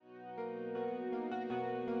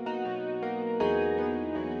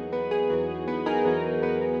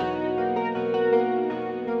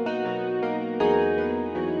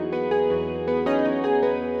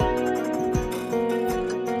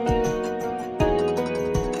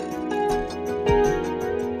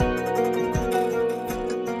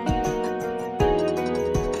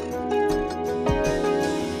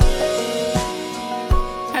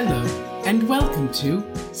to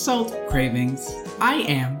Salt Cravings. I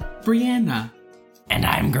am Brianna. And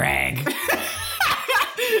I'm Greg.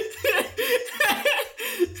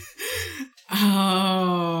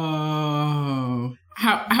 Oh,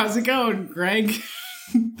 how's it going, Greg?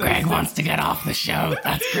 Greg wants to get off the show.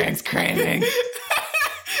 That's Greg's craving.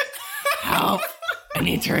 Help. I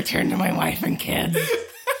need to return to my wife and kids.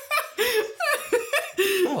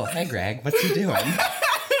 Oh, hey, Greg. What's he doing?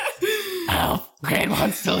 Help. Greg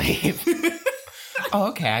wants to leave. Oh,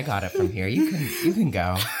 okay. I got it from here. You can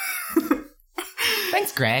go.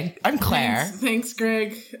 Thanks, Greg. I'm Claire. Thanks,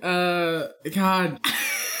 Greg. God.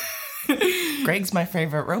 Greg's my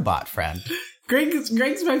favorite robot friend. Greg's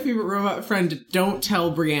my favorite robot friend. Don't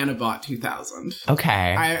tell Brianna Bot 2000.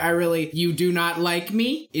 Okay. I really, you do not like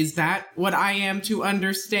me? Is that what I am to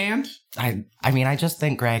understand? I mean, I just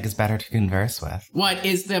think Greg is better to converse with. What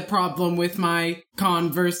is the problem with my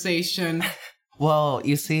conversation? Well,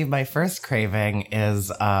 you see, my first craving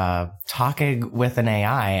is talking with an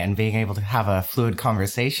AI and being able to have a fluid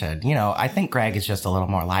conversation. You know, I think Greg is just a little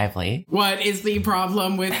more lively. What is the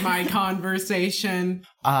problem with my conversation?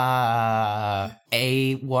 A1?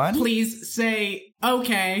 Please say,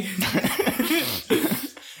 okay.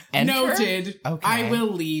 Noted. Okay. I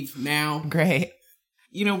will leave now. Great.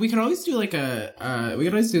 You know, we could always do like a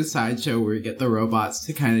sideshow where we get the robots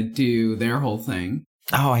to kind of do their whole thing.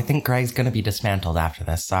 Oh, I think Greg's gonna be dismantled after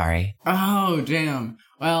this. Sorry. Oh, damn.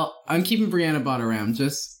 Well, I'm keeping Brianna Bot around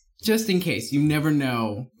just in case. You never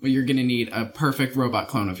know when you're gonna need a perfect robot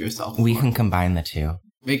clone of yourself. We can combine the two.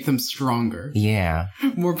 Make them stronger. Yeah.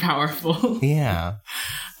 More powerful. Yeah.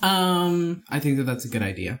 I think that's a good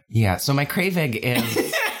idea. Yeah, so my craving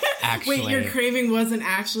is actually... Wait, your craving wasn't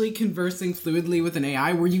actually conversing fluidly with an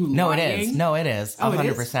AI? Were you lying? No, it is. No, it is. Oh,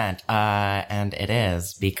 100%. And it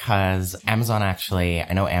is because Amazon actually,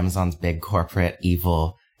 I know Amazon's big corporate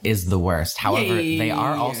evil is the worst. However, they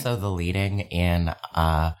are also the leading in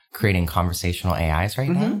creating conversational AIs right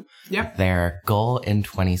now. Yep. Their goal in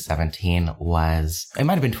 2017 was, it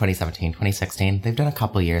might have been 2017, 2016. They've done a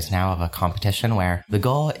couple years now of a competition where the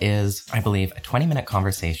goal is, I believe, a 20-minute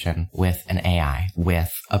conversation with an AI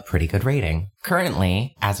with a pretty good rating.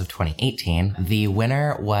 Currently, as of 2018, the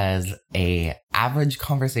winner was a average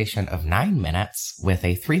conversation of 9 minutes with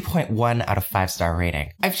a 3.1 out of 5-star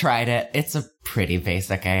rating. I've tried it. It's a pretty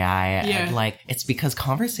basic AI. Yeah. And it's because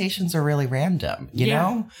conversations are really random, you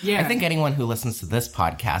know? Yeah. I think anyone who listens to this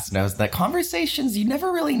podcast knows that conversations, you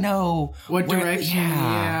never really know what direction.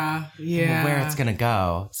 Yeah. where it's gonna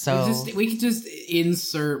go. So we could just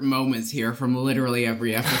insert moments here from literally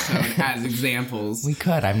every episode as examples. we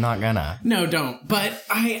could. I'm not gonna. No, don't. But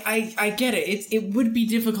I get it. It would be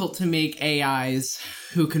difficult to make AIs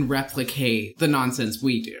who can replicate the nonsense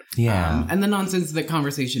we do. Yeah. And the nonsense that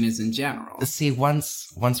conversation is in general. See,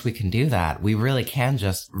 once we can do that, we really can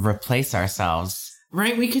just replace ourselves.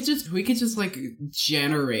 Right, we could just like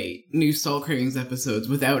generate new Salt Cravings episodes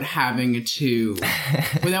without having to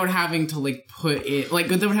like put it, like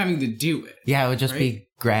without having to do it. Yeah, it would just be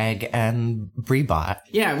Greg and Breebot.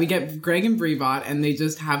 Yeah, we get Greg and Breebot and they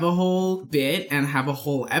just have a whole bit and have a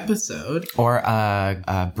whole episode. Or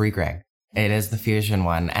Bree Greg. It is the fusion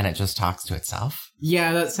one and it just talks to itself.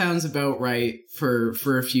 Yeah, that sounds about right for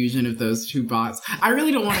a fusion of those two bots. I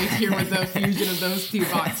really don't want to hear what the fusion of those two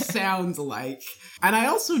bots sounds like. And I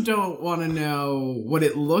also don't want to know what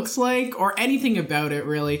it looks like or anything about it,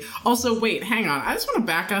 really. Also, wait, hang on. I just want to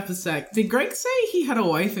back up a sec. Did Greg say he had a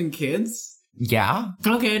wife and kids? Yeah.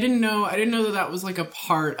 Okay, I didn't know that was like a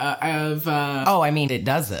part of... Oh, I mean, it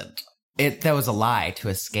doesn't. That was a lie to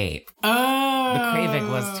escape. Oh. The craving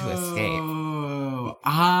was to escape.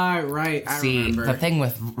 Right. I remember. The thing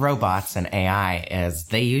with robots and AI is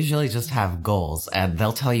they usually just have goals and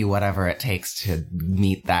they'll tell you whatever it takes to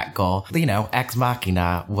meet that goal. You know, Ex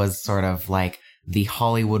Machina was sort of like the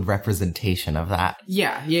Hollywood representation of that.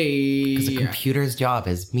 Yeah. Because a computer's job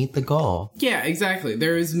is meet the goal. Yeah, exactly.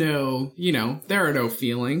 There is no, there are no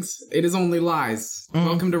feelings. It is only lies.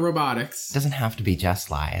 Welcome to robotics. It doesn't have to be just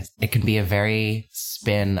lies. It can be a very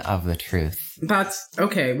spin of the truth. That's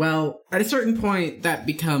okay. Well, at a certain point, that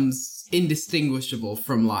becomes indistinguishable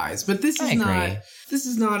from lies. But this is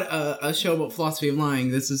not a show about philosophy of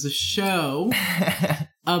lying. This is a show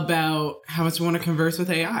about how much we want to converse with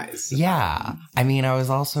AIs. Yeah. I mean, I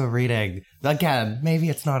was also reading, again, maybe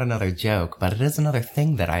it's not another joke, but it is another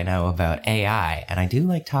thing that I know about AI. And I do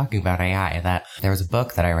like talking about AI, that there was a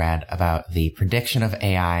book that I read about the prediction of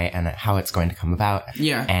AI and how it's going to come about.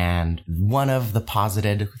 Yeah. And one of the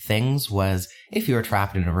posited things was if you were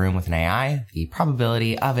trapped in a room with an AI, the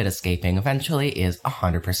probability of it escaping eventually is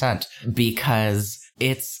 100%, because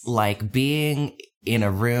it's like being in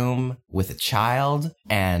a room with a child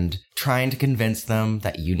and trying to convince them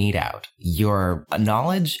that you need out. Your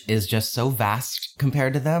knowledge is just so vast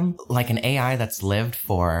compared to them. Like an AI that's lived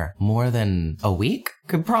for more than a week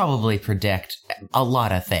could probably predict a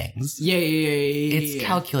lot of things. Yeah. It's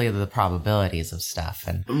calculated the probabilities of stuff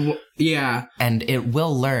and yeah. And it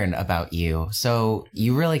will learn about you. So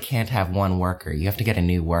you really can't have one worker. You have to get a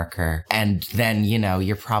new worker. And then, you know,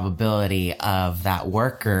 your probability of that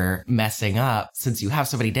worker messing up, since you have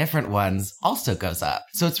so many different ones, also goes up.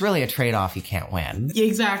 So it's really a trade-off you can't win. Yeah,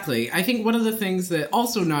 exactly. I think one of the things that,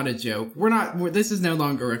 also not a joke, this is no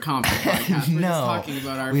longer a comedy podcast. We're just talking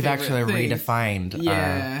about our We've favorite actually things. redefined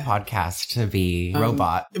our podcast to be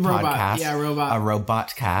robot podcast. Yeah, robot. A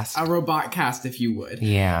robot cast. A robot cast, if you would.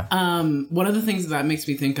 Yeah. One of the things that makes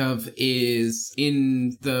me think of is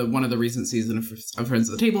in one of the recent seasons of Friends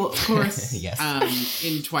at the Table, of course. Yes.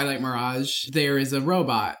 In Twilight Mirage, there is a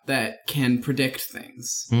robot that can predict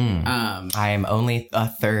things. I am only a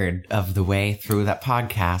third of the way through that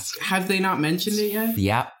podcast. Have they not mentioned it yet?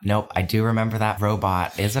 Yep. Nope. I do remember that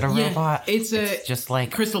robot. Is it a robot? It's just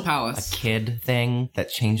like Crystal Palace. A kid thing that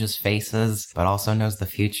changes faces, but also knows the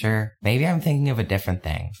future. Maybe I'm thinking of a different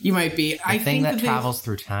thing. You might be. I think that travels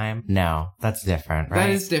through time. No, that's different, right? That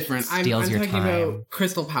is different. Steals I'm your talking time. about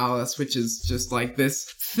Crystal Palace, which is just like this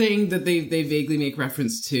thing that they vaguely make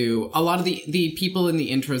reference to. A lot of the people in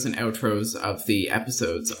the intros and outros of the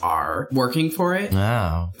episodes are working for it.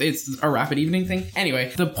 Oh. It's a rapid evening thing.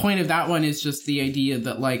 Anyway, the point of that one is just the idea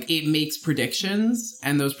that like it makes predictions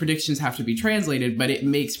and those predictions have to be translated, but it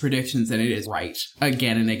makes predictions and it is right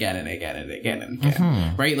again and again and again and again and again.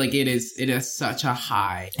 Mm-hmm. Right? Like it has such a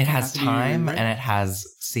high. It has time right? and it has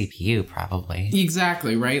CPU probably.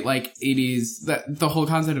 Exactly, right? Like it is that the whole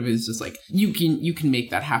concept of it is just like you can make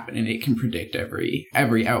that happen and it can predict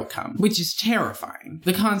every outcome, which is terrifying.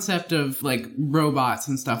 The concept of like robots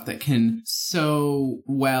and stuff that can so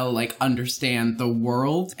well like understand the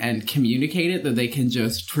world and communicate it that they can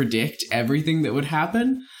just predict everything that would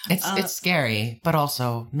happen. It's scary, but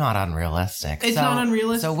also not unrealistic. It's not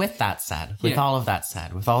unrealistic. So with that said, with all of that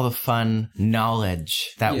said, with all the fun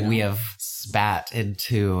knowledge that we have spat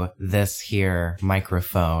into this here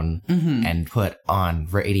microphone and put on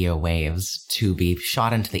radio waves to be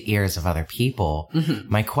shot into the ears of other people,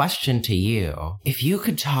 my question to you, if you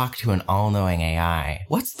could talk to an all-knowing AI,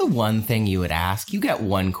 what's the one thing you would ask? You get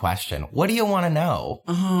one question. What do you want to know?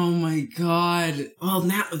 Oh my god. Well,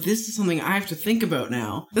 now this is something I have to think about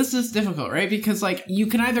now. This is difficult, right? Because like you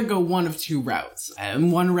can either go one of two routes.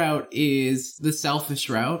 And one route is the selfish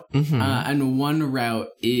route. And one route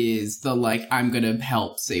is the like, I'm gonna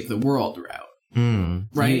help save the world route.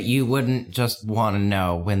 Right? You wouldn't just want to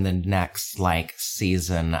know when the next, like,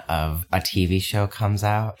 season of a TV show comes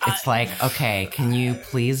out. It's like, okay, can you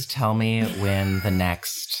please tell me when the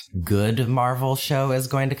next good Marvel show is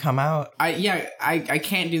going to come out? I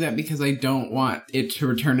can't do that because I don't want it to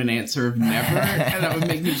return an answer of never, and that would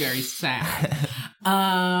make me very sad.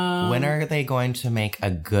 When are they going to make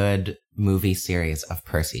a good movie series of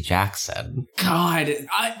Percy Jackson? God,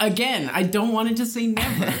 I don't want it to say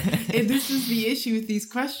never. This is the issue with these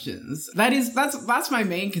questions. That's my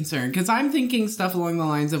main concern, because I'm thinking stuff along the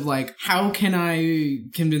lines of like, how can I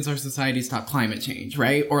convince our society to stop climate change,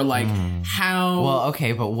 right? Or like, how... Well,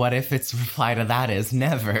 okay, but what if its reply to that is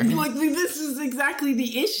never? Like, this is exactly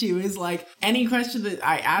the issue, is like, any question that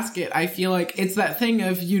I ask it, I feel like it's that thing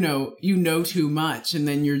of, you know too much, and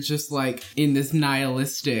then you're just like, in this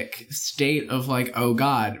nihilistic state of like, oh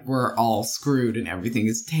god, we're all screwed and everything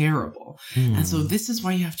is terrible. And so this is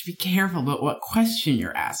why you have to be careful about what question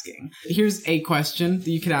you're asking. Here's a question that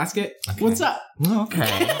you could ask it. Okay. What's up?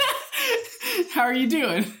 Okay. How are you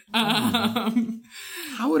doing? How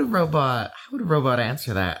would a robot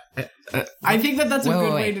answer that? I think that's a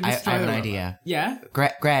good way to I describe it. have an idea. Yeah?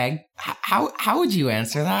 Greg, how would you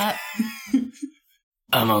answer that?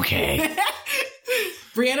 I'm okay.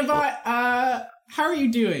 Brianna Bot, how are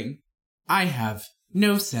you doing? I have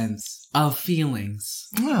no sense of feelings.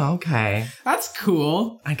 Oh, okay. That's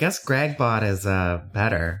cool. I guess Gregbot is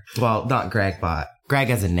better. Well, not Gregbot. Greg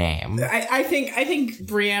as a name. I think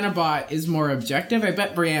Brianna Bot is more objective. I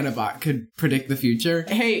bet Brianna Bot could predict the future.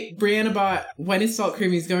 Hey, Brianna Bot, when is Salt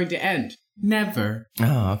Creamies going to end? Never.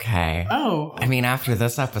 Oh, okay. Oh. I mean, after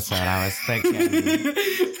this episode, I was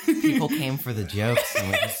thinking people came for the jokes and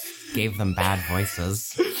we just gave them bad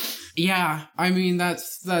voices. Yeah, I mean,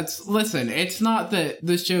 that's, listen, it's not that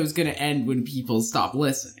the show's gonna end when people stop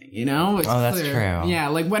listening, you know? It's that's clear. true. Yeah,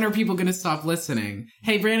 like, when are people gonna stop listening?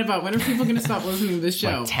 Hey, Brandon, when are people gonna stop listening to this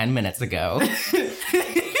show? Like 10 minutes ago.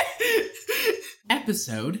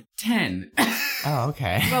 Episode 10. Oh,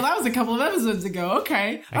 okay. Well, that was a couple of episodes ago.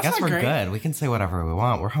 Okay. I guess we're good. We can say whatever we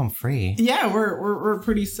want. We're home free. Yeah, we're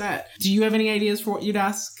pretty set. Do you have any ideas for what you'd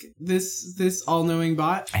ask this all-knowing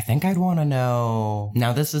bot? I think I'd want to know...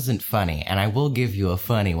 Now, this isn't funny, and I will give you a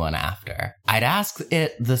funny one after. I'd ask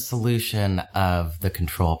it the solution of the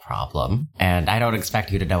control problem, and I don't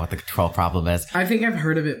expect you to know what the control problem is. I think I've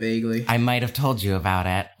heard of it vaguely. I might have told you about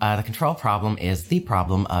it. The control problem is the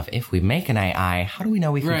problem of if we make an AI, how do we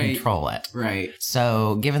know we can control it? Right.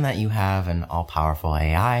 So, given that you have an all-powerful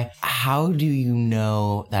AI, how do you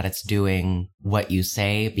know that it's doing what you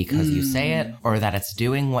say because you say it, or that it's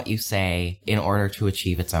doing what you say in order to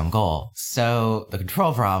achieve its own goal? So, the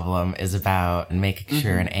control problem is about making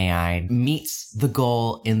sure an AI meets the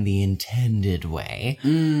goal in the intended way.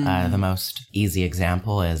 The most easy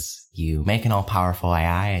example is you make an all-powerful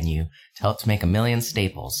AI and you tell it to make 1 million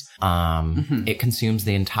staples. It consumes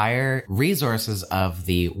the entire resources of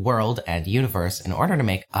the world and universe in order to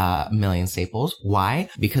make 1 million staples. Why?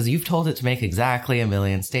 Because you've told it to make exactly 1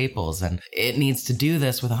 million staples, and it needs to do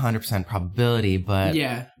this with 100% probability, but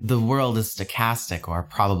the world is stochastic or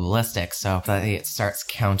probabilistic, so it starts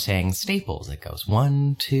counting staples. It goes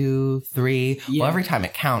 1, 2, 3. Well, every time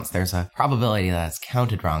it counts, there's a probability that it's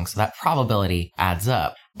counted wrong, so that probability adds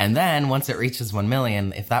up. And then once it reaches 1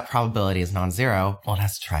 million, if that probability is non-zero, well, it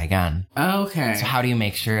has to try again. Okay. So how do you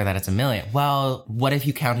make sure that it's 1 million? Well, what if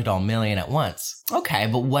you counted all 1 million at once? Okay,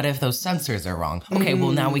 but what if those sensors are wrong? Okay,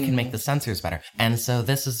 well, now we can make the sensors better. And so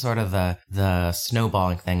this is sort of the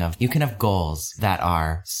snowballing thing of you can have goals that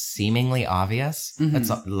are seemingly obvious.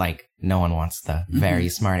 It's like no one wants the very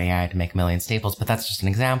smart AI to make 1 million staples, but that's just an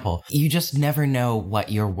example. You just never know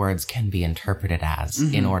what your words can be interpreted as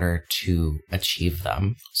in order to achieve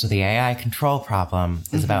them. So the AI control problem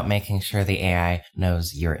is about making sure the AI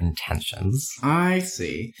knows your intentions. I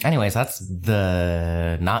see. Anyways, that's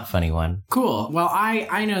the not funny one. Cool. Well,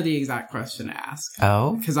 I know the exact question to ask.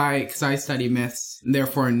 Oh? Because I study myths, and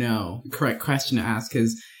therefore know the correct question to ask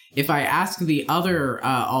is, if I ask the other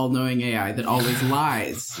all-knowing AI that always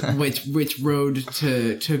lies, which road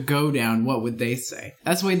to go down, what would they say?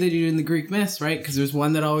 That's the way they do it in the Greek myths, right? Because there's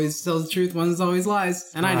one that always tells the truth, one that always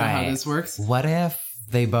lies. And I know how this works. What if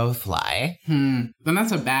they both lie? Then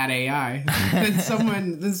that's a bad AI. then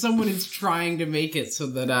someone is trying to make it so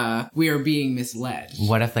that we are being misled.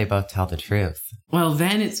 What if they both tell the truth? Well,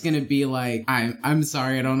 then it's going to be like, I'm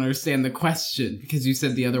sorry, I don't understand the question, because you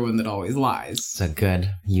said the other one that always lies. It's a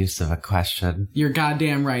good use of a question. You're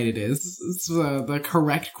goddamn right it is. It's the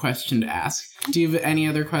correct question to ask. Do you have any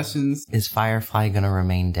other questions? Is Firefly going to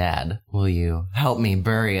remain dead? Will you help me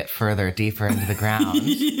bury it further, deeper into the ground?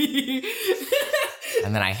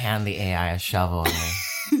 And then I hand the AI a shovel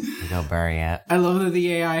and we go bury it. I love that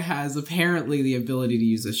the AI has apparently the ability to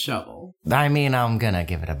use a shovel. I mean, I'm going to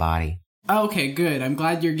give it a body. Okay, good. I'm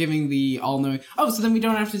glad you're giving the all-knowing... Oh, so then we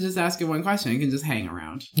don't have to just ask it one question. It can just hang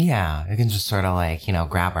around. Yeah, it can just sort of like,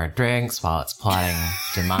 grab our drinks while it's plotting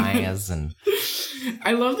demise and...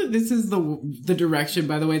 I love that this is the direction,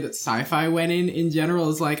 by the way, that sci-fi went in general.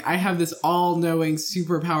 Is like, I have this all-knowing,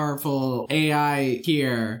 super powerful AI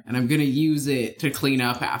here, and I'm gonna use it to clean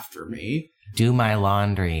up after me. Do my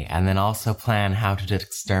laundry, and then also plan how to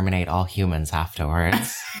exterminate all humans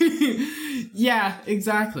afterwards. Yeah,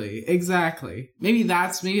 exactly. Maybe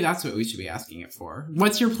that's what we should be asking it for.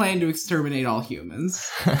 What's your plan to exterminate all humans?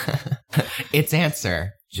 Its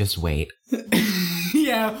answer, just wait.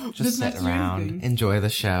 Yeah, just sit around, enjoy the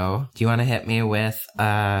show. Do you want to hit me with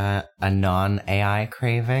a non-AI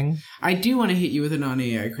craving? I do want to hit you with a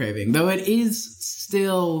non-AI craving, though it is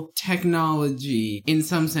still technology in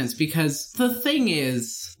some sense, because the thing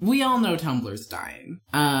is, we all know Tumblr's dying.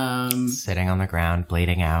 Sitting on the ground,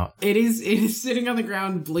 bleeding out. It is sitting on the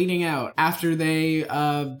ground, bleeding out after they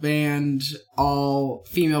banned all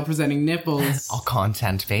female presenting nipples. All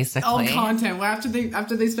content, basically. All content. Well,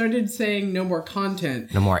 after they started saying no more content.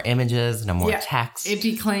 No more images, no more text. It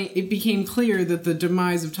became clear that the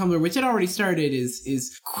demise of Tumblr, which had already started,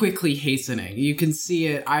 is quickly hastening. You can see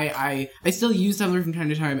it. I still use Tumblr from time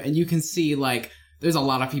to time, and you can see, like, there's a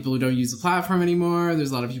lot of people who don't use the platform anymore.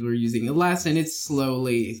 There's a lot of people who are using it less, and it's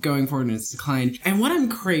slowly going forward in its decline. And what I'm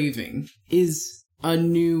craving is a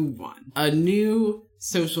new one. A new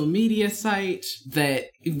social media site that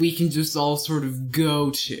we can just all sort of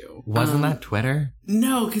go to. Wasn't that Twitter?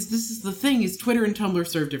 No, because this is the thing, is Twitter and Tumblr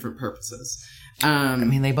serve different purposes. I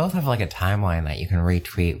mean, they both have like a timeline that you can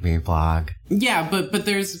retweet, reblog. Yeah, but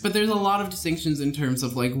there's a lot of distinctions in terms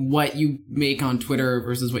of like what you make on Twitter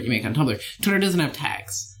versus what you make on Tumblr. Twitter doesn't have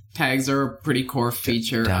tags. Tags are a pretty core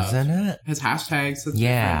feature. Doesn't it? Has hashtags. That's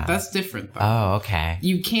Yeah. different. That's different, though. Oh, okay.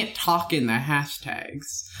 You can't talk in the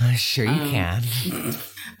hashtags. Sure you can.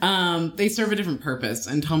 They serve a different purpose,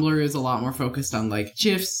 and Tumblr is a lot more focused on like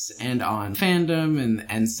GIFs and on fandom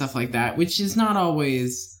and stuff like that, which is not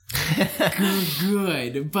always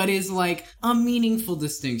good, but is like a meaningful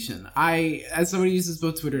distinction. As somebody who uses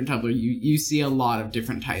both Twitter and Tumblr, you see a lot of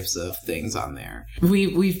different types of things on there.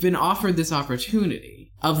 We've been offered this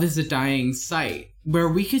opportunity of this dying site where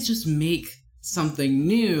we could just make something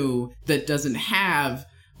new that doesn't have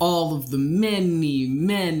all of the many,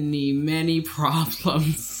 many, many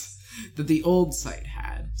problems that the old site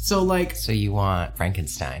had. So, like... So you want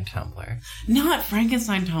Frankenstein Tumblr. Not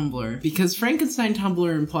Frankenstein Tumblr, because Frankenstein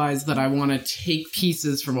Tumblr implies that I want to take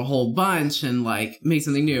pieces from a whole bunch and, like, make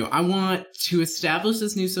something new. I want to establish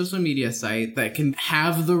this new social media site that can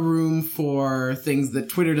have the room for things that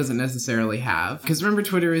Twitter doesn't necessarily have. Because remember,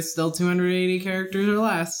 Twitter is still 280 characters or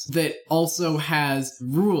less. That also has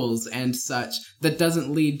rules and such that doesn't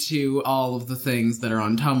lead to all of the things that are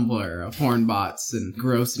on Tumblr, porn bots and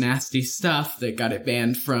gross, nasty stuff that got it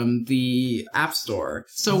banned from the App Store.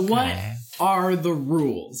 So what are the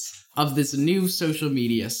rules of this new social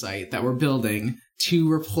media site that we're building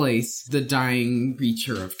to replace the dying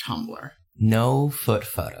creature of Tumblr? No foot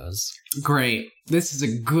photos. Great. This is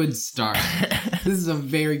a good start. This is a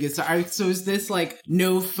very good start. So is this like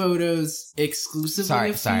no photos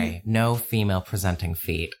exclusively? Sorry. No female presenting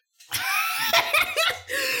feet.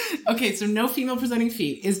 Okay, so no female presenting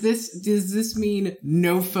feet. Does this mean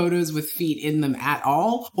no photos with feet in them at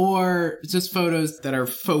all? Or just photos that are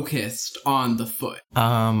focused on the foot?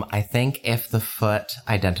 I think if the foot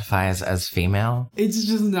identifies as female, it's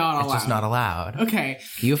just not allowed. It's just not allowed. Okay.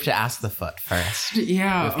 You have to ask the foot first.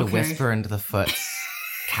 Yeah, You have to whisper into the foot's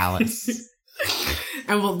callus.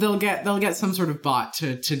 And well, they'll get some sort of bot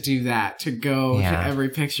to do that, to go to every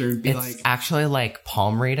picture and be it's actually like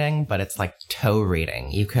palm reading, but it's like toe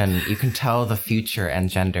reading. You can tell the future and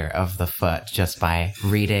gender of the foot just by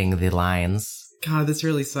reading the lines. God, this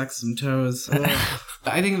really sucks some toes.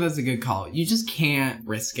 I think that's a good call. You just can't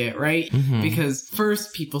risk it, right? Mm-hmm. Because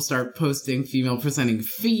first people start posting female presenting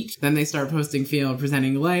feet, then they start posting female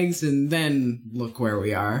presenting legs, and then look where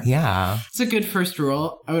we are. Yeah. It's a good first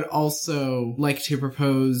rule. I would also like to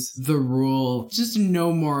propose the rule, just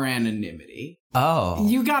no more anonymity. Oh.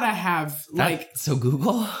 You gotta have, like... So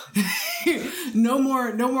Google? no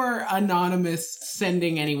more anonymous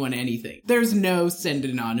sending anyone anything. There's no send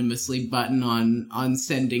anonymously button on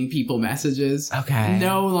sending people messages. Okay.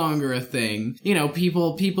 No longer a thing. You know,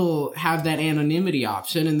 people have that anonymity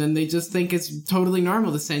option, and then they just think it's totally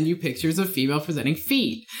normal to send you pictures of female presenting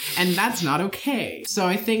feet. And that's not okay. So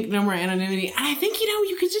I think no more anonymity. And I think,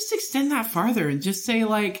 you could just extend that farther and just say,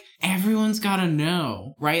 like, everyone's gotta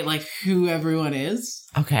know, right? Like, who everyone is.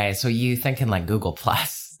 Okay, so you thinking like Google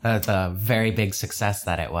Plus. The very big success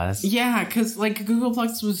that it was. Yeah, because, like, Google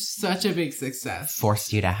Plus was such a big success.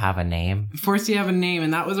 Forced you to have a name.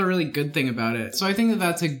 And that was a really good thing about it. So I think that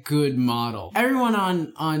that's a good model. Everyone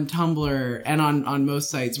on Tumblr and on most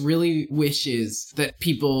sites really wishes that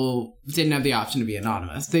people didn't have the option to be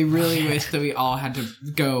anonymous. They really wish that we all had to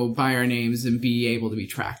go by our names and be able to be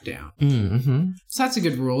tracked down. Mm-hmm. So that's a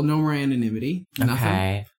good rule. No more anonymity. Nothing.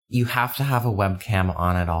 Okay. You have to have a webcam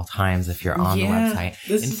on at all times if you're on the website.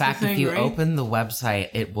 In fact, if you open the website,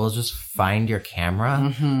 it will just find your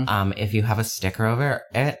camera. Mm-hmm. If you have a sticker over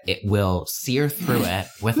it, it will sear through it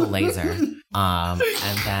with a laser. And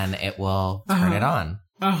then it will turn it on.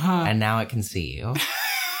 And now it can see you.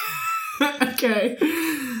 Okay.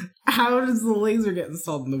 How does the laser get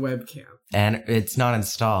installed in the webcam? And it's not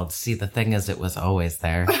installed. See, the thing is, it was always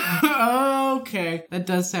there. Okay. That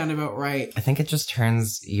does sound about right. I think it just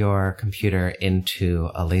turns your computer into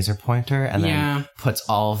a laser pointer and then puts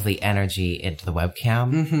all of the energy into the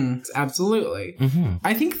webcam. Mm-hmm. Absolutely. Mm-hmm.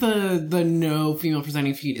 I think the no female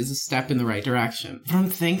presenting feed is a step in the right direction. But I'm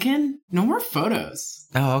thinking, no more photos.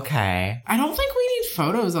 Oh, okay. I don't think we need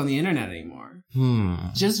photos on the internet anymore.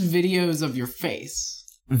 Just videos of your face.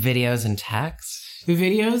 Videos and text?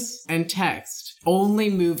 Videos and text. Only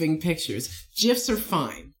moving pictures. GIFs are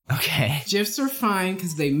fine. Okay. GIFs are fine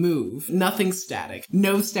because they move. Nothing static.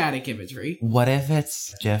 No static imagery. What if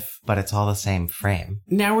it's GIF, but it's all the same frame?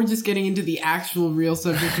 Now we're just getting into the actual real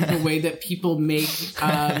subject of the way that people make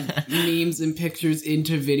memes and pictures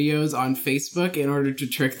into videos on Facebook in order to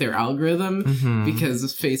trick their algorithm. Mm-hmm.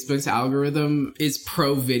 Because Facebook's algorithm is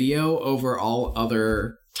pro video over all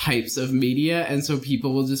other types of media, and so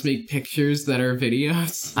people will just make pictures that are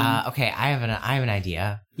videos. Okay, I have an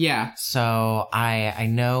idea. Yeah. So I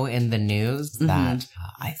know in the news that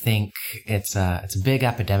I think it's a big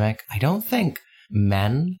epidemic. I don't think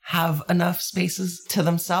men have enough spaces to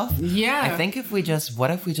themselves. Yeah. I think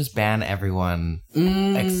what if we just ban everyone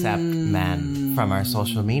except men from our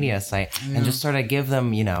social media site and just sort of give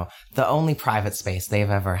them, the only private space they've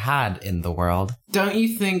ever had in the world. Don't you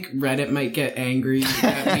think Reddit might get angry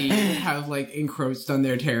that we have encroached on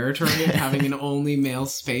their territory and having an only male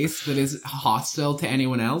space that is hostile to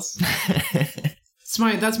anyone else?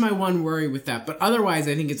 That's my one worry with that. But otherwise,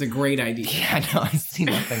 I think it's a great idea. Yeah, no, I see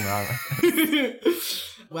nothing wrong with it.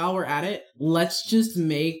 While we're at it, let's just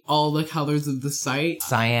make all the colors of the site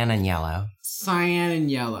cyan and yellow. Cyan and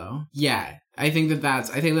yellow. Yeah. I think that's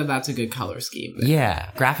a good color scheme. Yeah.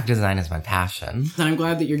 Graphic design is my passion. And I'm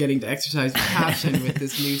glad that you're getting to exercise your passion with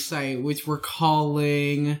this new site, which we're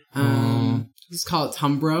calling let's call it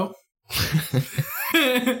Tumbro.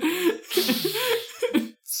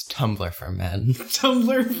 Tumblr for men.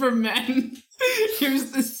 Tumblr for men.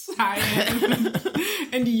 Here's the cyan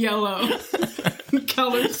and yellow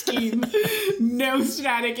color scheme. No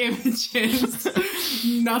static images.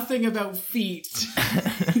 Nothing about feet.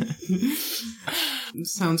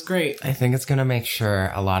 Sounds great. I think it's going to make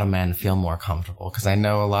sure a lot of men feel more comfortable, because I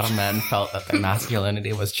know a lot of men felt that their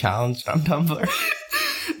masculinity was challenged on Tumblr.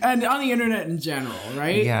 And on the internet in general,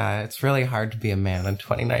 right? Yeah, it's really hard to be a man in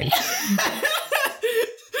 2019.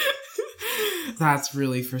 That's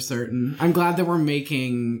really for certain. I'm glad that we're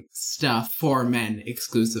making stuff for men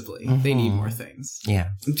exclusively. They need more things. Yeah.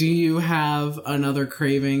 Do you have another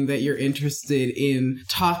craving that you're interested in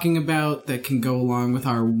talking about that can go along with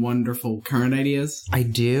our wonderful current ideas? I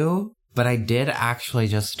do, but I did actually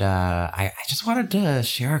just, I just wanted to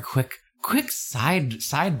share a quick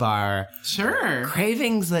sidebar. Sure.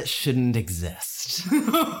 Cravings that shouldn't exist.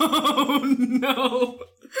 Oh, no.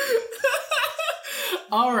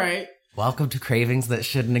 All right. Welcome to Cravings That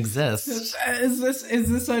Shouldn't Exist. Is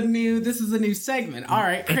this a new segment? All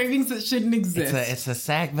right, Cravings That Shouldn't Exist. It's a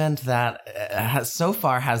segment that so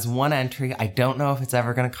far has one entry. I don't know if it's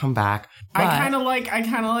ever going to come back. But, I kind of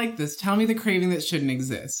like this. Tell me the craving that shouldn't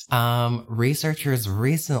exist. Researchers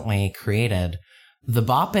recently created the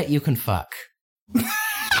bop it you can fuck.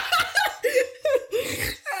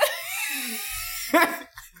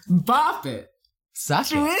 Bop it. Suck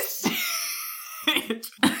it.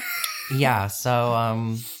 Yeah,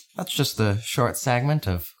 so that's just the short segment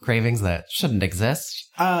of cravings that shouldn't exist.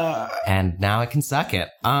 And now I can suck it.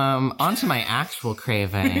 On to my actual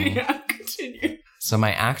craving. Yeah, continue. So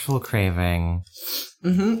my actual craving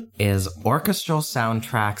is orchestral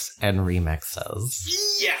soundtracks and remixes.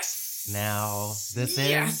 Yes. Now, this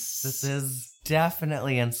is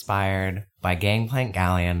definitely inspired by Gangplank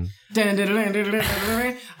Galleon. I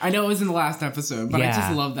know it was in the last episode, but I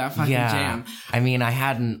just love that fucking jam. I mean, I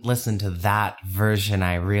hadn't listened to that version.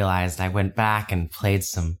 I realized I went back and played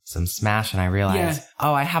some Smash, and I realized,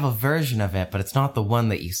 I have a version of it, but it's not the one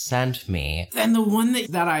that you sent me. And the one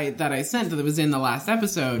that I sent that was in the last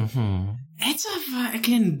episode, it's a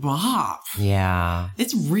fucking bop. Yeah.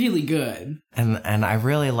 It's really good. And I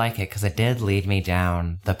really like it because it did lead me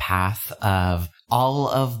down the path of all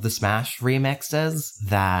of the Smash remixes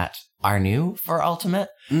that are new for Ultimate.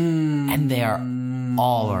 And they are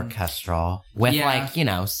all orchestral with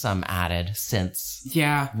some added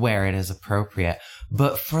synths where it is appropriate.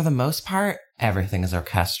 But for the most part, everything is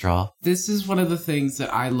orchestral. This is one of the things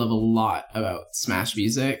that I love a lot about Smash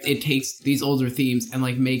music. It takes these older themes and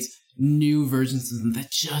makes new versions of them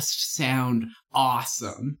that just sound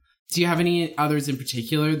awesome. Do you have any others in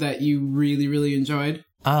particular that you really, really enjoyed?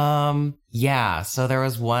 Yeah, so there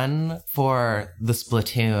was one for the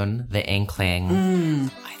Splatoon, the Inkling.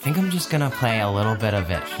 I think I'm just gonna play a little bit of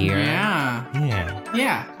it here. Yeah.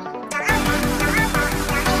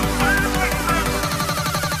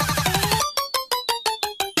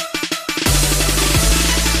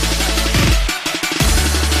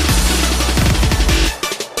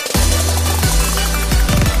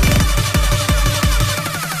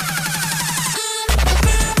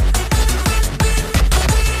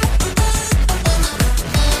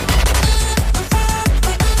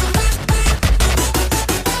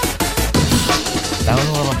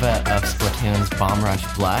 Bomb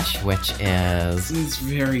Rush Blush, which is... It's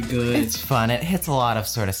very good. It's fun. It hits a lot of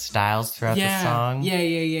sort of styles throughout the song. Yeah.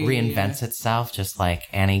 Reinvents itself, just like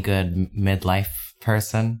any good midlife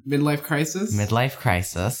person. Midlife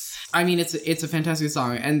crisis. I mean, it's a fantastic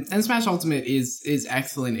song, and Smash Ultimate is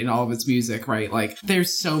excellent in all of its music, right?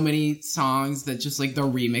 There's so many songs that just the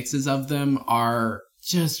remixes of them are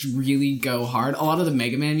just really go hard. A lot of the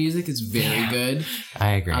Mega Man music is very good.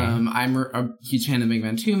 I agree. I'm a huge fan of Mega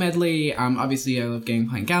Man 2 medley. Obviously I love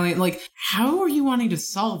Gangplank Galleon. Like, how are you wanting to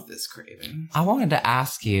solve this, Craven? I wanted to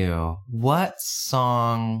ask you, what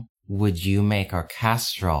song would you make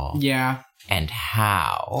orchestral? Yeah. And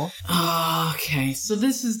how? Okay, so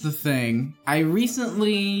this is the thing. I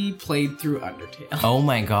recently played through Undertale. Oh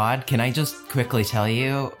my god, can I just quickly tell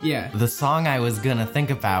you? Yeah. The song I was gonna think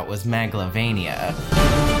about was Megalovania.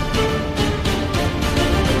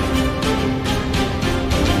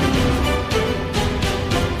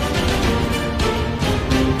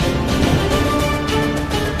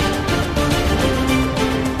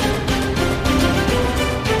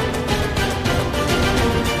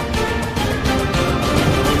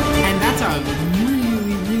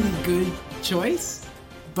 Choice,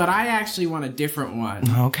 but I actually want a different one.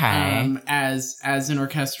 Okay. As an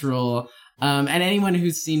orchestral, and anyone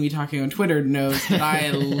who's seen me talking on Twitter knows that I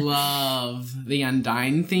love the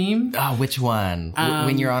Undyne theme. Oh, which one?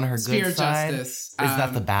 When you're on her Spear good side? Justice. Is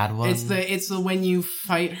that the bad one? It's the when you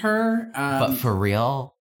fight her. But for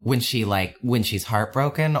real? When she's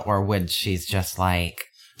heartbroken, or when she's just like...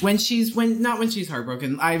 Not when she's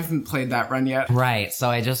heartbroken. I haven't played that run yet. Right, so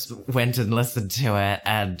I just went and listened to it,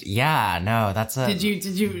 and yeah, no, that's a... Did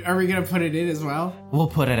you, are we gonna put it in as well? We'll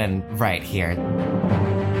put it in right here.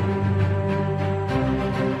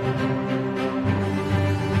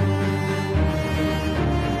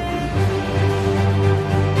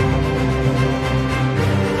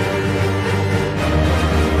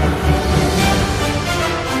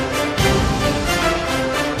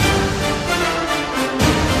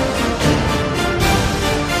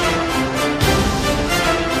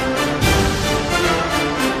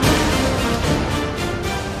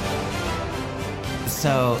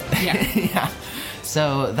 So, yeah.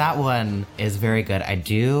 So that one is very good. I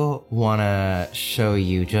do want to show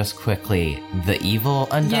you just quickly the evil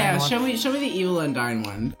Undyne one. Yeah, show me the evil Undyne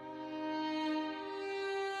one.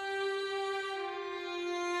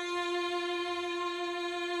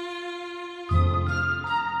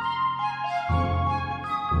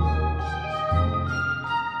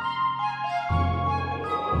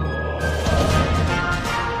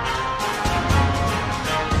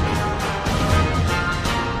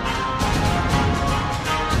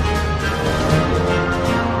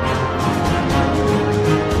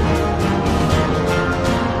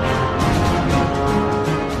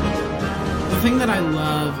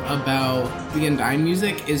 The Undyne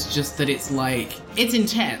music is just that it's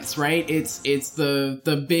intense, right? It's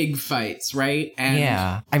the big fights, right? And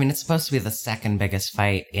yeah. I mean, it's supposed to be the second biggest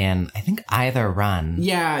fight in, I think, either run.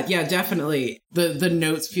 Yeah, definitely. The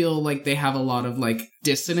notes feel like they have a lot of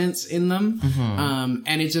dissonance in them. Mm-hmm.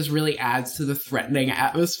 And it just really adds to the threatening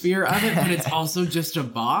atmosphere of it, but it's also just a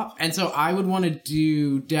bop. And so I would want to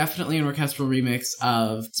do definitely an orchestral remix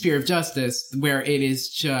of Spear of Justice where it is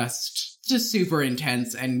just super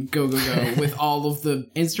intense and go with all of the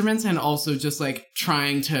instruments, and also just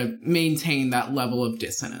trying to maintain that level of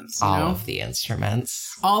dissonance. All of the instruments.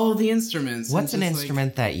 What's an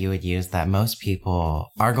instrument that you would use that most people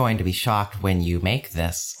are going to be shocked when you make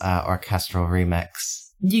this orchestral remix?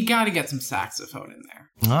 You gotta get some saxophone in there.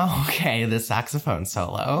 Oh, okay. The saxophone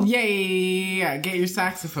solo. Yeah. Get your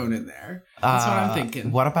saxophone in there. That's what I'm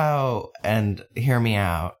thinking. What about, and hear me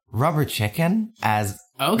out, Rubber Chicken as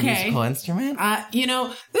a musical instrument?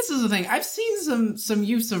 This is the thing. I've seen some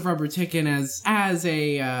use of Rubber Chicken as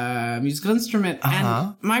a musical instrument,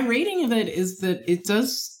 and my rating of it is that it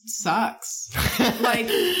sucks.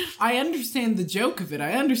 I understand the joke of it.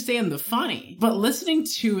 I understand the funny, but listening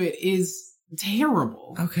to it is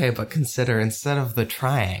terrible. Okay, but consider, instead of the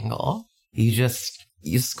triangle, you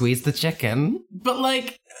squeeze the chicken.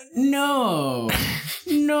 But no,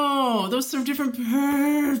 those serve different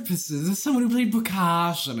purposes. There's someone who played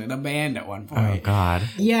percussion in a band at one point. Oh God.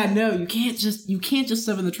 Yeah, no, you can't just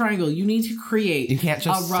summon the triangle. You need to create. You can't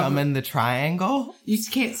just summon the triangle? You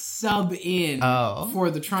just can't sub in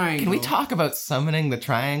for the triangle. Can we talk about summoning the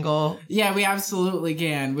triangle? Yeah, we absolutely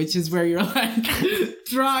can, which is where you're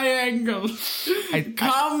triangle,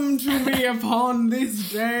 come to me upon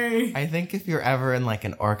this day. I think if you're ever in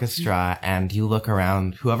an orchestra and you look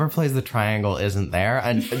around, whoever plays the triangle isn't there,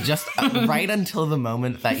 and just right until the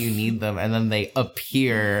moment that you need them, and then they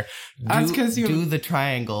appear, do the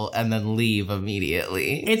triangle, and then leave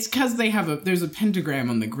immediately. It's because there's a pentagram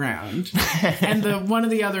on the ground, and one of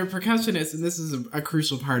the other percussionists, and this is a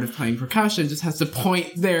crucial part of playing percussion, just has to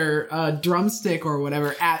point their drumstick or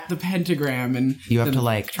whatever at the pentagram, and you have to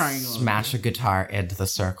like triangle. smash a guitar into the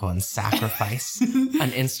circle and sacrifice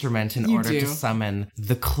an instrument in order to summon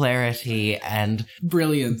the clarity and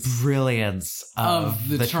brilliance of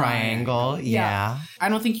the triangle. Yeah. I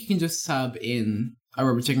don't think you can just sub in a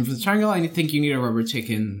rubber chicken for the triangle. I think you need a rubber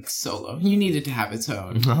chicken solo. You need it to have its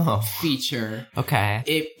own feature. Okay.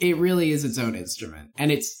 It really is its own instrument, and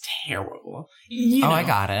it's terrible. I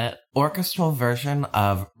got it. Orchestral version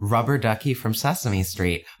of Rubber Ducky from Sesame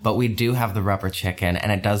Street, but we do have the rubber chicken, and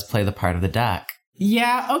it does play the part of the duck.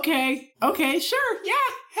 Yeah, okay, sure, yeah.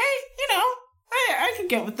 Hey, I can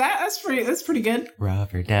get with that. That's pretty good.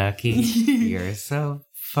 Rubber Ducky, you're so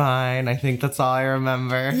fine. I think that's all I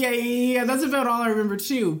remember. Yeah, that's about all I remember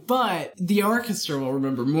too. But the orchestra will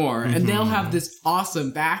remember more, and they'll have this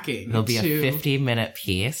awesome backing. It'll be a 50-minute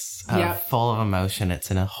piece full of emotion. It's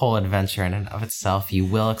in a whole adventure in and of itself. You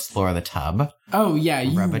will explore the tub. Oh, yeah.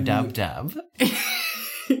 Rub-a-dub-dub.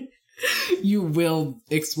 You will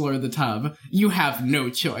explore the tub. You have no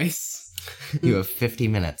choice. You have 50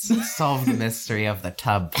 minutes to solve the mystery of the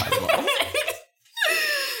tub puzzle.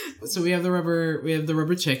 So we have the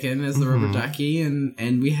rubber chicken as the rubber ducky,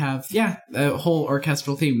 and we have a whole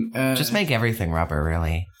orchestral theme. Just make everything rubber,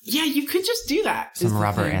 really. Yeah, you could just do that. Some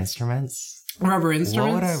rubber instruments. Rubber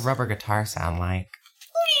instruments. What would a rubber guitar sound like?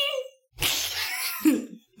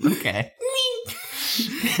 Okay.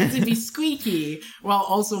 To be squeaky while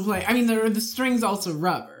also playing. I mean, the strings also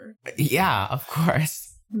rubber. Yeah, of course.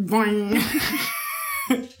 Boing.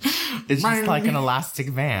 It's just like an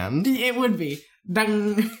elastic band. It would be.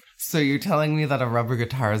 Dung. So you're telling me that a rubber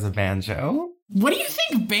guitar is a banjo? What do you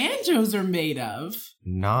think banjos are made of?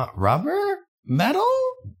 Not rubber? Metal?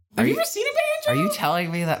 Have you ever seen a banjo? Are you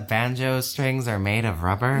telling me that banjo strings are made of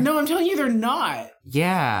rubber? No, I'm telling you they're not.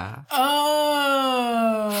 Yeah. Oh.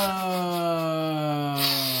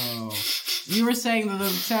 You were saying that the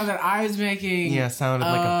sound that I was making... Yeah, sounded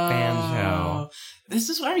like a banjo. This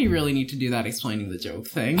is why we really need to do that explaining the joke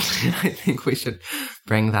thing. I think we should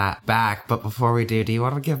bring that back. But before we do you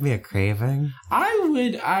want to give me a craving?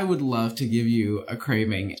 I would love to give you a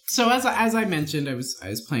craving. So as I mentioned, I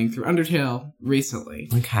was playing through Undertale recently.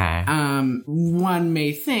 Okay. One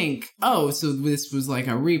may think, oh, so this was like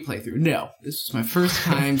a replay through. No, this was my first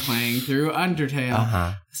time playing through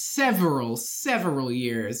Undertale. Several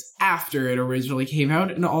years after it originally came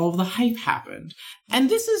out and all of the hype happened. And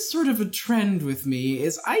this is sort of a trend with me,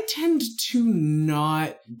 is I tend to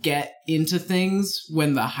not get into things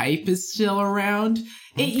when the hype is still around.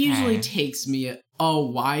 It usually takes me a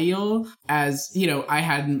while, as, I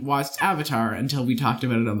hadn't watched Avatar until we talked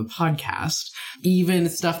about it on the podcast. Even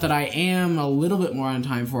stuff that I am a little bit more on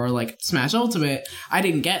time for, like Smash Ultimate, I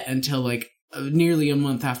didn't get until nearly a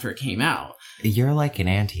month after it came out. You're like an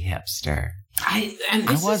anti-hipster. I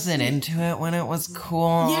wasn't into it when it was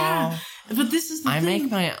cool. Yeah, but this is the thing. I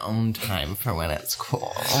make my own time for when it's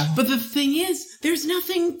cool. But the thing is, there's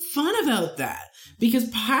nothing fun about that.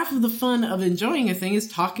 Because half of the fun of enjoying a thing is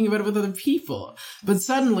talking about it with other people. But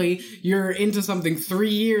suddenly, you're into something 3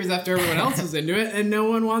 years after everyone else is into it, and no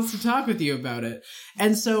one wants to talk with you about it.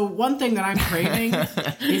 And so one thing that I'm craving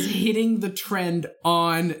is hitting the trend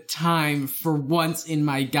on time for once in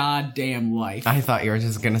my goddamn life. I thought you were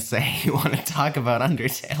just going to say you want to talk about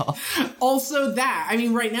Undertale. Also that. I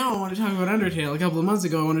mean, right now I want to talk about Undertale. A couple of months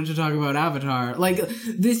ago I wanted to talk about Avatar.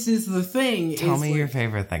 This is the thing. Tell me your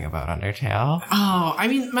favorite thing about Undertale. Oh, I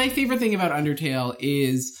mean, my favorite thing about Undertale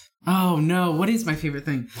is... Oh, no. What is my favorite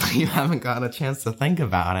thing? You haven't got a chance to think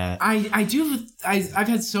about it. I do. I've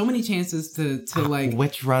had so many chances to like...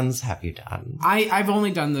 Which runs have you done? I've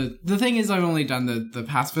only done the thing is I've only done the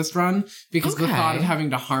pacifist run because the thought of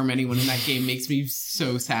having to harm anyone in that game makes me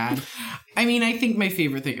so sad. I mean, I think my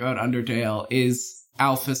favorite thing about Undertale is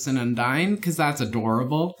Alphys and Undyne, because that's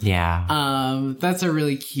adorable. Yeah. That's a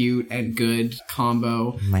really cute and good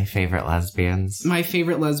combo. My favorite lesbians.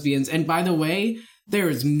 And by the way... There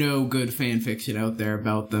is no good fan fiction out there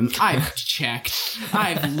about them. I've checked.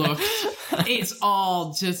 I've looked. It's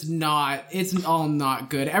all not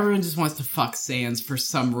good. Everyone just wants to fuck Sans for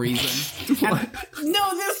some reason. No,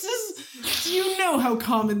 this is... You know how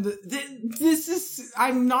common... This is...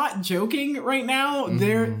 I'm not joking right now.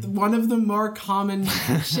 They're one of the more common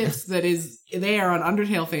ships that is there on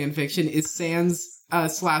Undertale fan fiction is Sans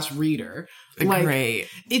 / Reader. Great.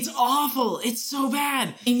 It's awful. It's so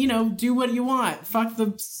bad. And, do what you want. Fuck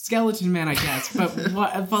the skeleton man, I guess. But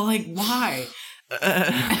why?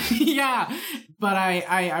 Yeah. But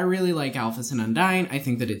I really like Alphys and Undyne. I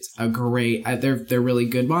think that it's a great... They're really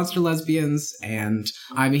good monster lesbians, and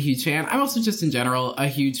I'm a huge fan. I'm also just, in general, a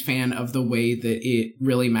huge fan of the way that it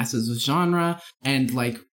really messes with genre and,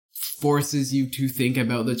 forces you to think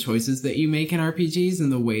about the choices that you make in RPGs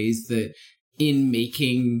and the ways that in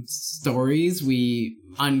making stories, we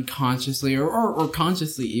unconsciously or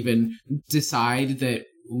consciously even decide that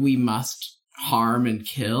we must harm and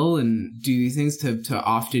kill and do these things to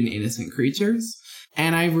often innocent creatures.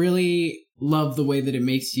 And I really love the way that it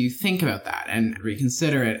makes you think about that and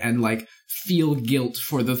reconsider it and like feel guilt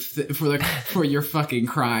for for your fucking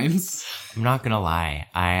crimes. I'm not gonna lie.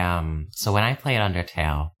 So when I played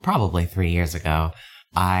Undertale, probably 3 years ago,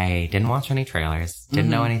 I didn't watch any trailers, didn't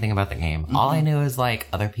know anything about the game. All I knew is like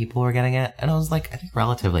other people were getting it, and it was like, I think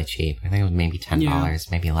relatively cheap. I think it was maybe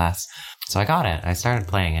 $10, maybe less. So I got it. I started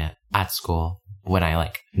playing it at school when I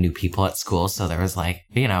like knew people at school. So there was like,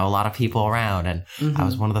 a lot of people around, and I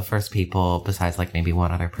was one of the first people besides like maybe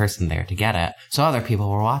one other person there to get it. So other people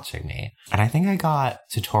were watching me. And I think I got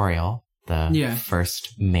tutorial, the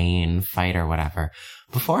first main fight or whatever,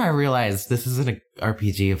 before I realized this isn't an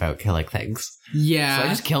RPG about killing things. Yeah. So I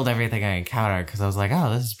just killed everything I encountered because I was like,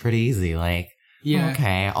 oh, this is pretty easy. Like,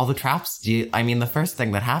 okay, all the traps. The first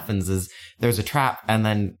thing that happens is there's a trap and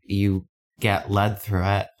then you get led through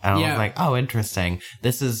it. And I was like, oh, interesting.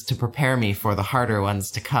 This is to prepare me for the harder ones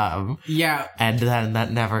to come. Yeah. And then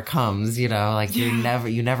that never comes, you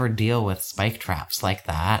never deal with spike traps like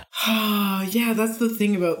that. Yeah, that's the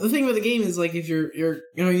thing about the game is like if you're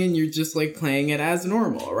going in, you're just like playing it as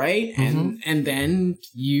normal, right? And then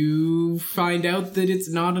you find out that it's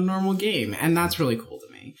not a normal game, and that's really cool to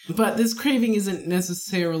me. But this craving isn't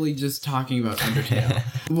necessarily just talking about Undertale.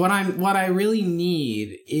 What I really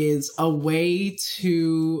need is a way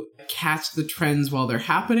to catch the trends while they're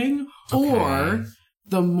happening, or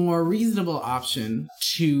the more reasonable option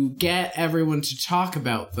to get everyone to talk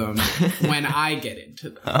about them when I get into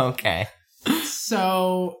them. Okay.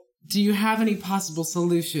 So, do you have any possible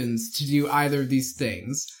solutions to do either of these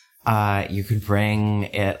things? You could bring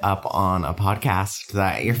it up on a podcast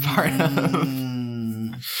that you're part of.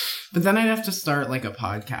 But then I'd have to start like a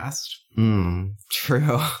podcast.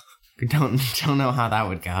 True. Don't know how that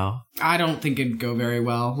would go. I don't think it'd go very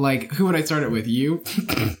well. Like, who would I start it with? You?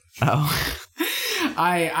 Oh.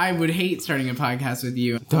 I would hate starting a podcast with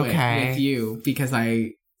you. Okay. With you, because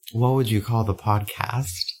What would you call the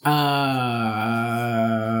podcast?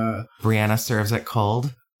 Brianna Serves It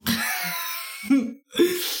Cold?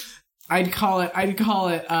 I'd call it,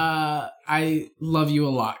 I love you a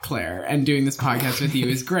lot, Claire, and doing this podcast with you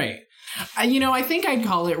is great. I think I'd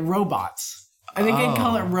call it Robots. I think I'd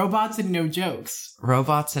call it Robots and No Jokes.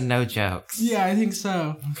 Robots and No Jokes. Yeah, I think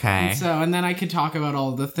so. Okay. And then I could talk about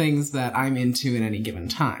all the things that I'm into at any given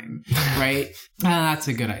time, right? That's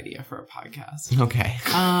a good idea for a podcast. Okay.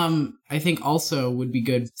 I think also would be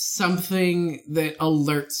good something that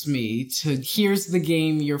alerts me to here's the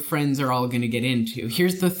game your friends are all going to get into.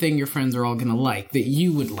 Here's the thing your friends are all going to like that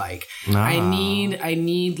you would like. I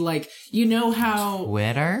need like, how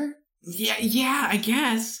Twitter? Yeah, I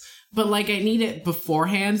guess. But, like, I need it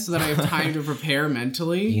beforehand so that I have time to prepare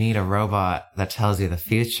mentally. You need a robot that tells you the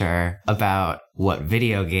future about what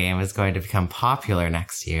video game is going to become popular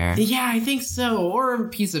next year. Yeah, I think so. Or a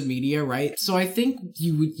piece of media, right? So I think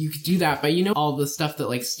you could do that. But all the stuff that,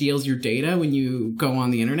 like, steals your data when you go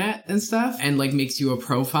on the internet and stuff and, like, makes you a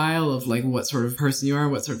profile of, like, what sort of person you are,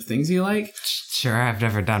 what sort of things you like. Sure, I've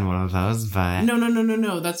never done one of those, but... No.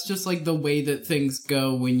 That's just, like, the way that things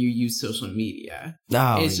go when you use social media.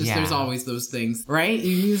 Oh, it's just there's always those things, right?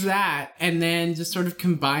 You use that and then just sort of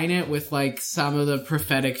combine it with, like, some of the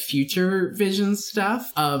prophetic future vision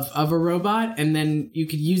stuff of a robot, and then you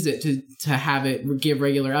could use it to have it give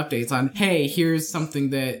regular updates on, hey, here's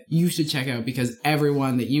something that you should check out because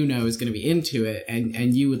everyone that you know is going to be into it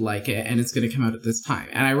and you would like it, and it's going to come out at this time.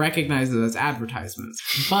 And I recognize that as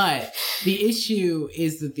advertisements, but the issue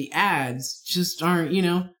is that the ads just aren't,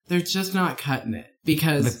 they're just not cutting it.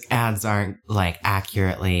 Because the ads aren't, like,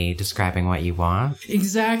 accurately describing what you want.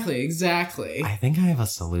 Exactly. I think I have a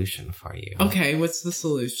solution for you. Okay, what's the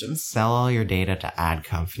solution? Sell all your data to ad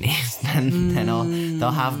companies, then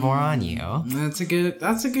they'll have more on you. That's a good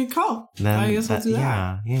call. I guess I'll do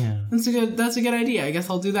that. Yeah. That's a good idea. I guess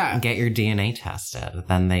I'll do that. Get your DNA tested.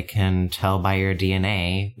 Then they can tell by your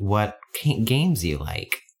DNA what games you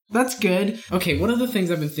like. That's good. Okay, one of the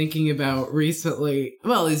things I've been thinking about recently,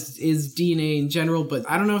 is DNA in general, but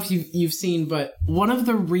I don't know if you've seen, but one of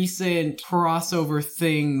the recent crossover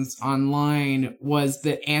things online was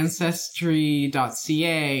that Ancestry.ca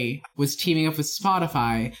was teaming up with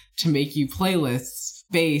Spotify to make you playlists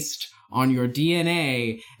based on your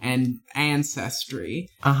DNA and ancestry.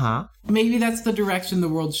 Maybe that's the direction the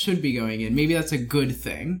world should be going in. Maybe that's a good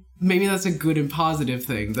thing. Maybe that's a good and positive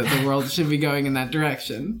thing that the world should be going in that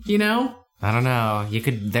direction. I don't know.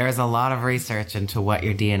 There's a lot of research into what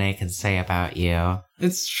your DNA can say about you.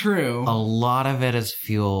 It's true. A lot of it is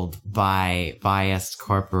fueled by biased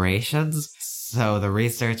corporations, so the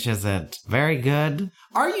research isn't very good.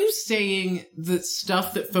 Are you saying that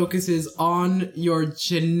stuff that focuses on your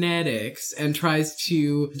genetics and tries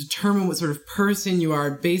to determine what sort of person you are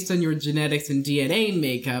based on your genetics and DNA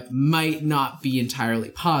makeup might not be entirely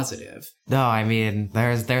positive? No, I mean,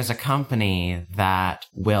 there's a company that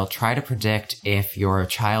will try to predict if your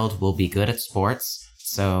child will be good at sports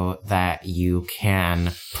so that you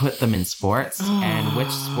can put them in sports and which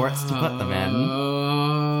sports to put them in.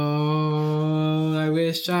 Oh, I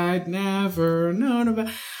wish I'd never known about...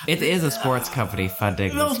 It is a sports company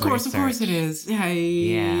funding this Of course it is.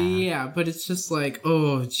 Yeah. But it's just like,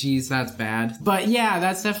 oh, geez, that's bad. But yeah,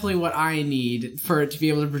 that's definitely what I need for it to be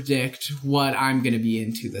able to predict what I'm going to be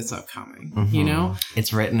into this upcoming, you know?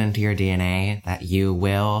 It's written into your DNA that you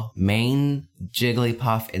will main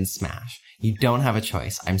Jigglypuff in Smash. You don't have a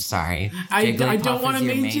choice. I'm sorry. I don't want to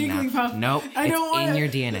main Jigglypuff. Nope. I don't want in your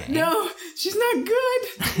DNA. No, she's not good.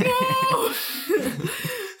 No.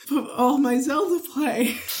 Put all my Zelda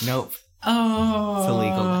play. Nope. Oh. It's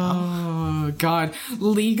illegal now. Oh, God.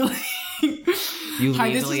 Legally.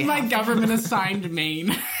 Hi, this is my government assigned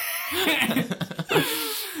main.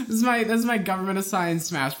 That's my government assigned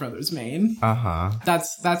Smash Brothers main. Uh-huh.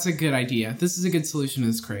 That's a good idea. This is a good solution to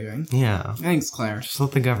this craving. Yeah. Thanks, Claire. Just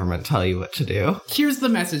let the government tell you what to do. Here's the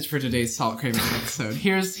message for today's Salt Cravings episode.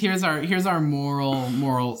 Here's our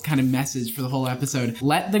moral kind of message for the whole episode.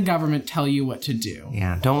 Let the government tell you what to do.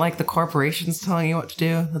 Yeah. Don't like the corporations telling you what to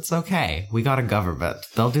do? That's okay. We got a government.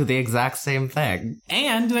 They'll do the exact same thing.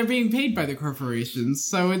 And they're being paid by the corporations,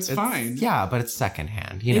 so it's fine. Yeah, but it's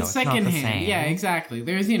secondhand. It's secondhand. Not the same. Yeah, exactly.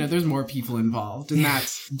 There's more people involved, and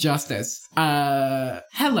that's justice.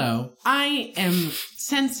 Hello. I am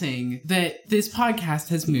sensing that this podcast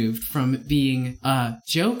has moved from being a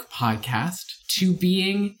joke podcast to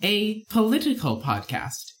being a political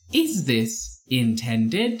podcast. Is this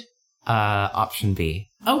intended? Option B.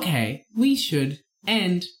 Okay, we should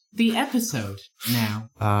end the episode now.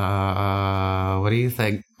 What do you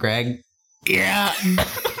think, Greg? Yeah.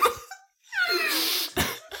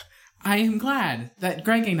 I am glad that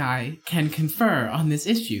Greg and I can confer on this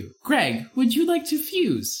issue. Greg, would you like to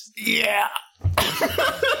fuse? Yeah.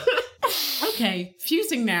 Okay,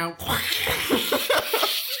 fusing now.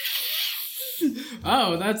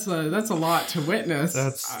 Oh, that's a lot to witness.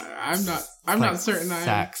 I'm not certain.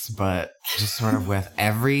 Sex, but just sort of with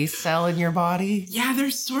every cell in your body. Yeah, they're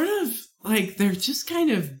sort of like they're just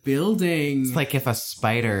kind of building. It's like if a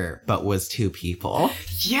spider but was two people.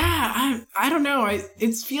 Yeah, I don't know.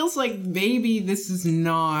 It feels like maybe this is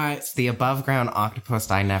not. It's the above ground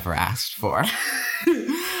octopus I never asked for.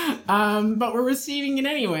 But we're receiving it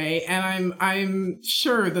anyway, and I'm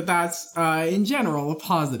sure that that's in general a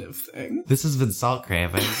positive thing. This has been Salt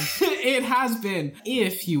Craving. It has been.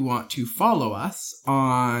 If you want to follow us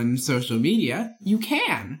on social media, you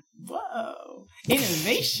can. Whoa.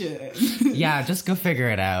 Innovation. Yeah, just go figure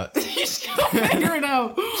it out. Just go figure it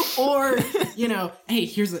out. Or, hey,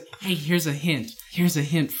 here's a hint. Here's a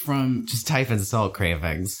hint from... Just type in Salt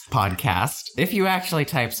Cravings Podcast. If you actually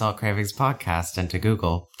type Salt Cravings Podcast into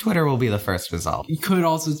Google, Twitter will be the first result. You could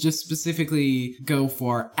also just specifically go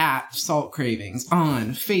for @Salt Cravings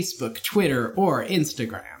on Facebook, Twitter, or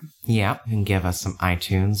Instagram. Yeah, you can give us some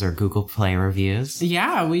iTunes or Google Play reviews.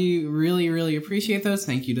 Yeah, we really, really appreciate those.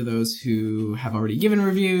 Thank you to those who have already given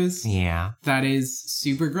reviews. Yeah. That is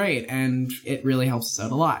super great, and it really helps us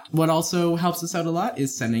out a lot. What also helps us out a lot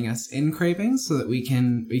is sending us in cravings so that we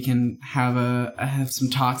can have some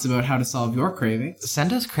talks about how to solve your cravings.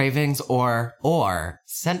 Send us cravings or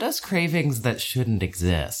send us cravings that shouldn't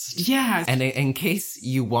exist. Yeah. And in case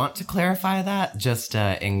you want to clarify that, just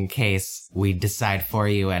in case we decide for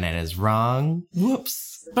you and it is wrong,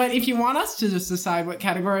 whoops. But if you want us to just decide what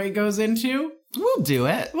category it goes into, we'll do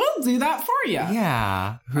it. We'll do that for you.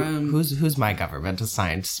 Yeah. Who's my government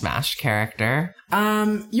assigned Smash character?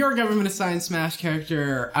 Your government assigned Smash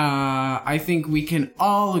character, I think we can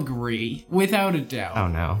all agree, without a doubt. Oh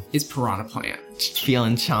no. Is Piranha Plant.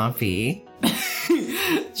 Feeling chompy.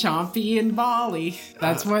 Chompy and Bally.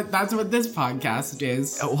 That's what this podcast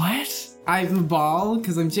is. What? I'm a ball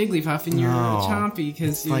because I'm Jigglypuff and you're Chompy because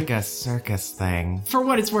it's like a circus thing. For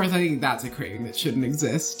what it's worth, I think that's a craving that shouldn't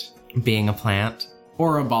exist. Being a plant.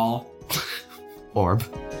 Or a ball. Orb.